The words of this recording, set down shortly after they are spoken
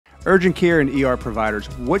Urgent care and ER providers,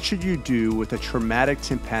 what should you do with a traumatic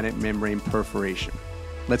tympanic membrane perforation?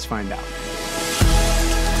 Let's find out.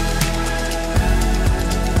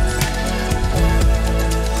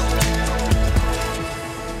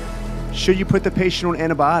 Should you put the patient on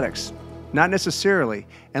antibiotics? Not necessarily.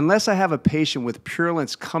 Unless I have a patient with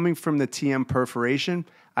purulence coming from the TM perforation,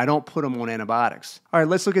 I don't put them on antibiotics. All right,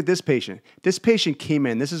 let's look at this patient. This patient came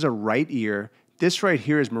in, this is a right ear. This right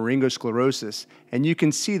here is laryngosclerosis, and you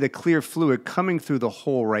can see the clear fluid coming through the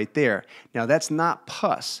hole right there. Now that's not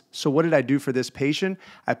pus. So what did I do for this patient?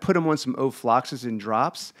 I put him on some ofloxacin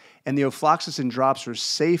drops, and the ofloxacin drops are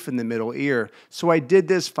safe in the middle ear. So I did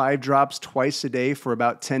this 5 drops twice a day for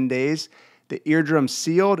about 10 days. The eardrum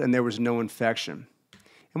sealed and there was no infection.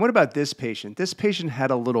 And what about this patient? This patient had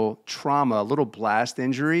a little trauma, a little blast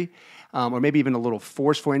injury, or maybe even a little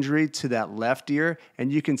forceful injury to that left ear,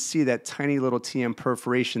 and you can see that tiny little TM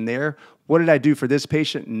perforation there. What did I do for this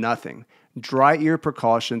patient? Nothing. Dry ear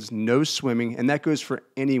precautions, no swimming, and that goes for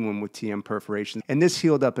anyone with TM perforation. And this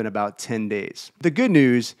healed up in about 10 days. The good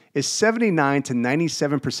news is 79 to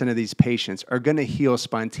 97% of these patients are going to heal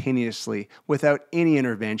spontaneously without any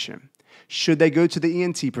intervention. Should they go to the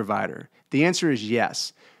ENT provider? The answer is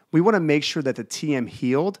yes. We want to make sure that the TM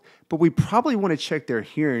healed, but we probably want to check their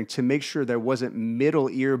hearing to make sure there wasn't middle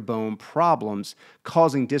ear bone problems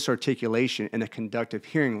causing disarticulation and a conductive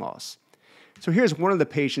hearing loss. So here's one of the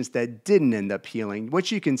patients that didn't end up healing.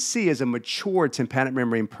 What you can see is a mature tympanic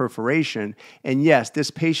membrane perforation, and yes,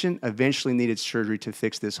 this patient eventually needed surgery to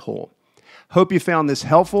fix this hole. Hope you found this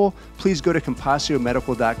helpful. Please go to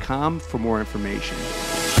compassiomedical.com for more information.